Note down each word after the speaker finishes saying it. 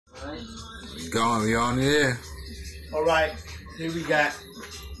We on there. All right, here we got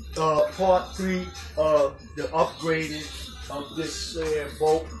part 3 of the upgrading of this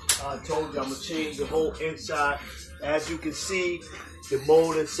boat. I told you I'm gonna change the whole inside. As you can see, the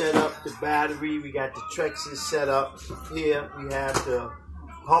motor set up, the battery. We got the Trexes set up. Here we have the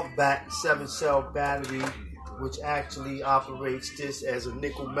humpback 7-cell battery, which actually operates this as a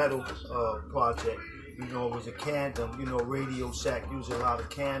nickel metal project. You know, it was a Candem, you know, Radio Shack using a lot of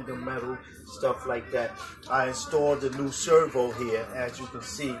Candem metal, stuff like that. I installed the new servo here. As you can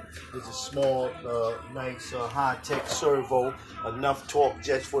see, it's a small, nice, high-tech servo, enough torque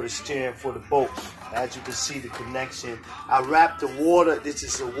just for the steering for the boat. As you can see, the connection. I wrapped the water. This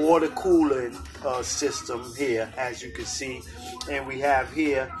is a water cooling system here, as you can see. And we have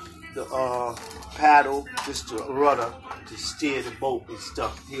here the paddle, just the rudder to steer the boat and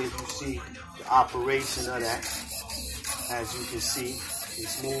stuff. Here you see the operation of that. As you can see,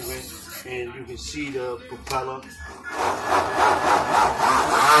 it's moving, and you can see the propeller.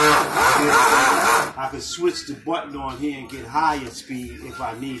 I can switch the button on here and get higher speed if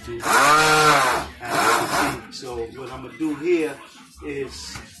I need to. As you can see. So what I'm gonna do here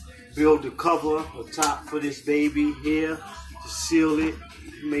is build the cover, a top for this baby here to seal it.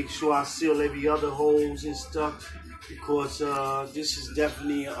 Make sure I seal every other holes and stuff, because this is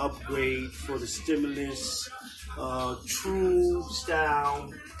definitely an upgrade for the Stimulus true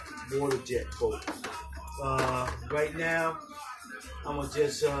style water jet boat. Right now, I'm gonna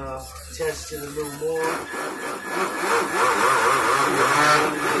just test it a little more.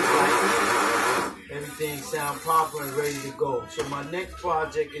 Everything sound proper and ready to go. So my next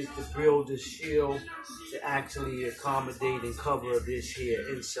project is to build a shield to actually accommodate and cover this here,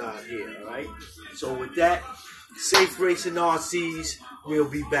 inside here, all right? So with that, Safe Racing RCs, we'll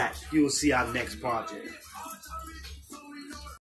be back. You will see our next project.